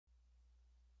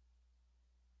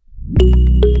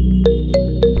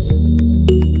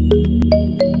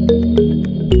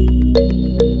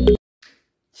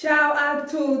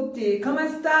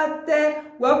out there.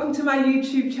 Welcome to my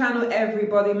YouTube channel,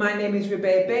 everybody. My name is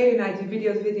Rebecca Bailey and I do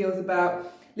videos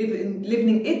about living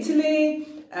in Italy,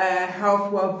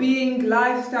 health, well-being,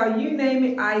 lifestyle, you name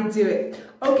it, I do it.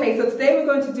 Okay, so today we're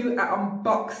going to do an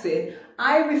unboxing.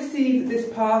 I received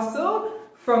this parcel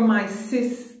from my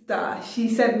sister.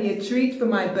 She sent me a treat for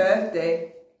my birthday.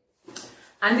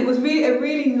 And it was really a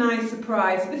really nice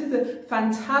surprise. This is a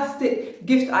fantastic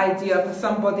gift idea for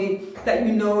somebody that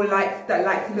you know likes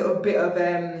a little bit of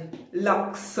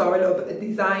luxe or a little bit of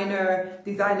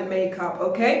designer makeup,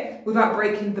 okay? Without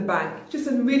breaking the bank. Just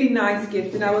a really nice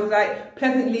gift, and I was like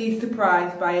pleasantly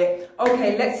surprised by it.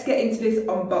 Okay, let's get into this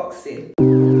unboxing.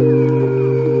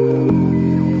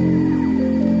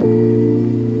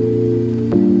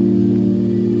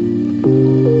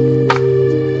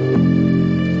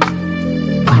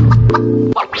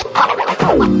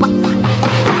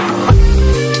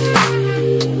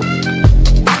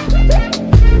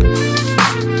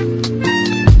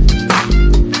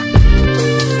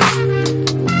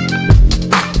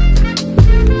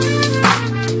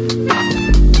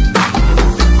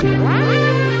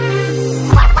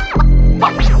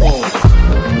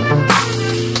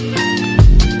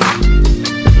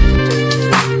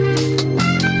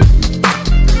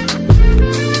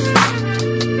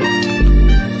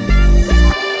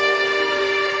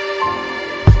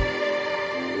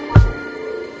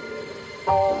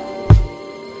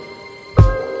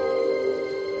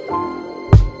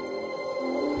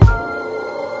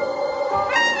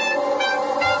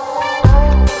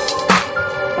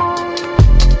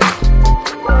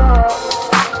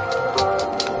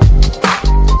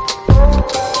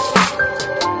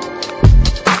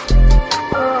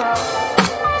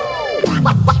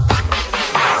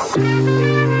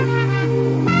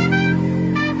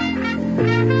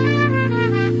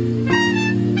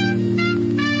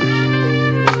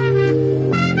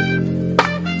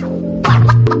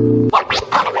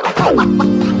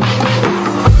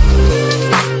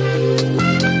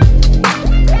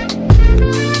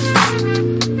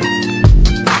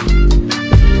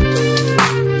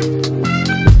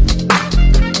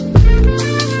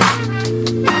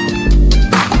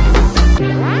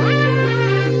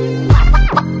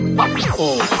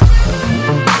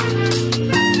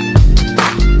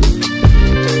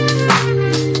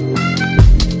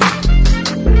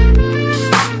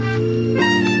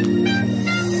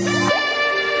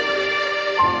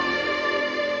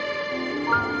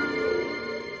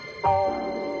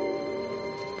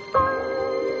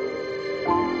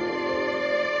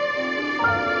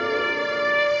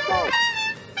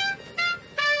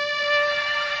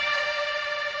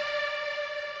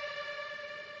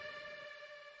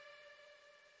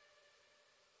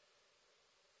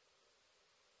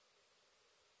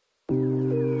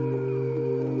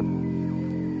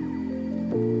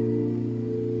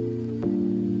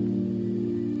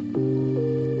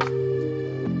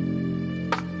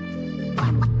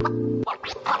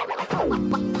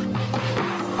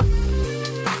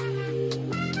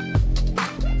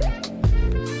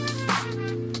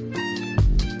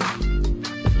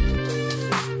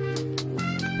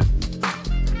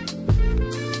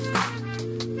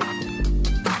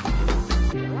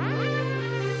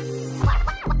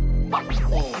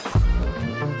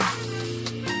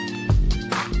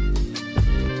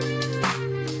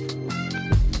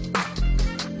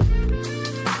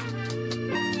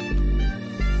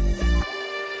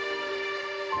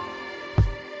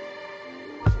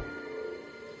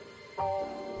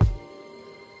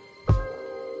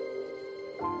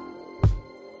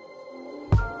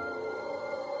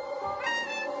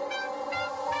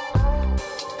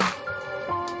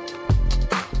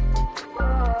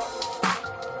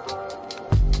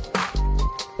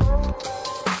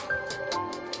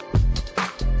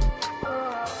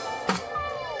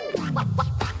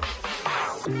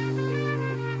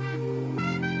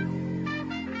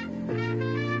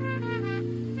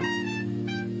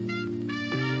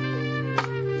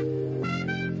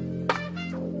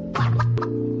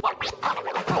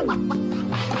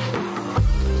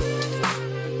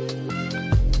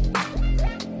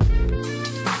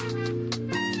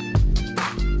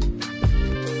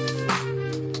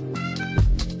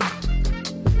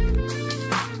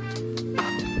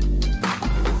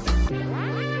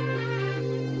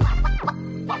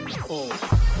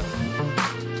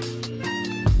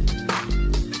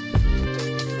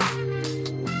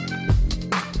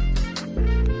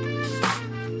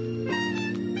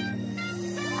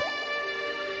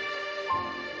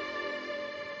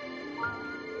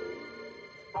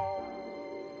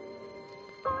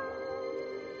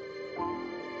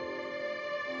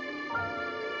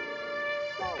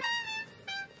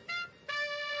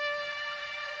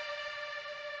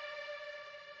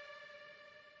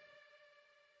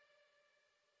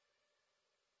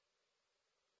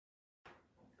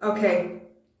 Okay,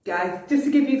 guys, just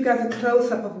to give you guys a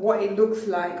close-up of what it looks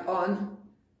like on,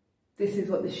 this is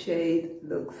what the shade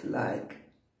looks like.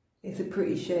 It's a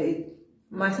pretty shade.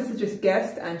 My sister just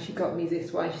guessed and she got me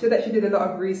this one. She said that she did a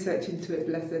lot of research into it,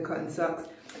 bless her cotton socks.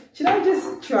 Should I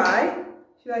just try?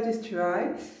 Should I just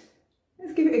try?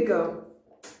 Let's give it a go.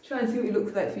 Try and see what it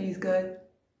looks like for you guys.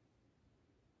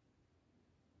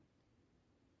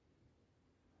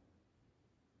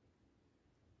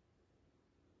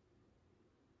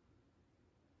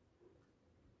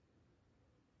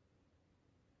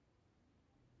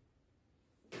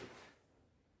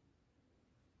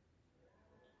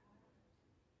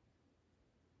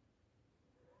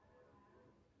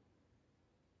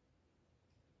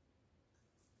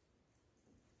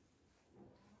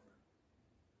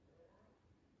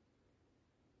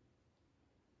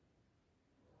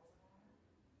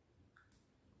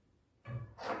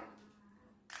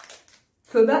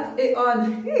 So that's it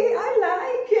on.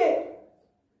 I like it.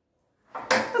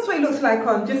 That's what it looks like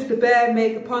on. Just the bare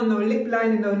makeup on, no lip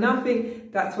liner, no nothing.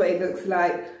 That's what it looks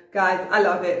like. Guys, I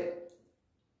love it.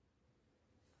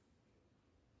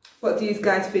 What do you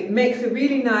guys think? Makes a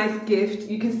really nice gift.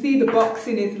 You can see the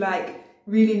boxing is like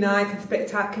really nice and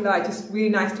spectacular. Just really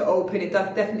nice to open. It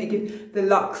does definitely give the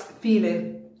luxe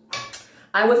feeling.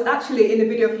 I was actually in the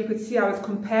video, if you could see, I was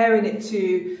comparing it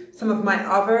to some of my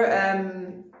other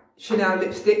Chanel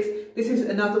lipsticks. This is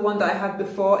another one that I had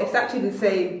before. It's actually the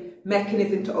same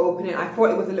mechanism to open it. I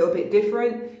thought it was a little bit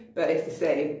different, but it's the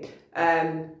same.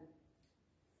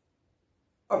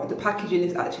 The packaging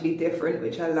is actually different,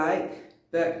 which I like,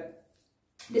 but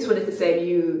this one is the same.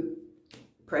 You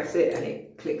press it and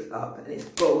it clicks up, and it's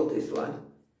gold, this one.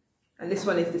 And this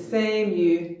one is the same,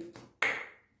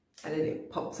 and then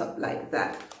it pops up like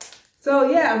that. So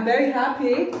yeah, I'm very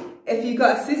happy. If you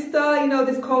got a sister, you know,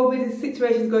 this COVID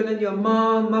situation is going on, your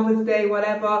mom, Mother's Day,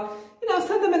 whatever, you know,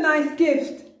 send them a nice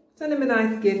gift. Send them a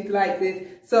nice gift like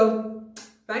this. So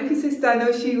thank you, sister. I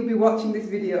know she will be watching this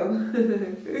video.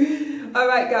 All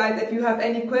right, guys, if you have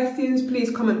any questions,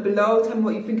 please comment below. Tell me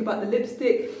what you think about the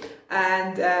lipstick.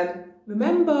 And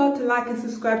remember to like and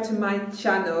subscribe to my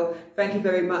channel. Thank you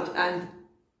very much, and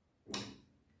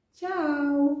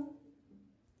ciao.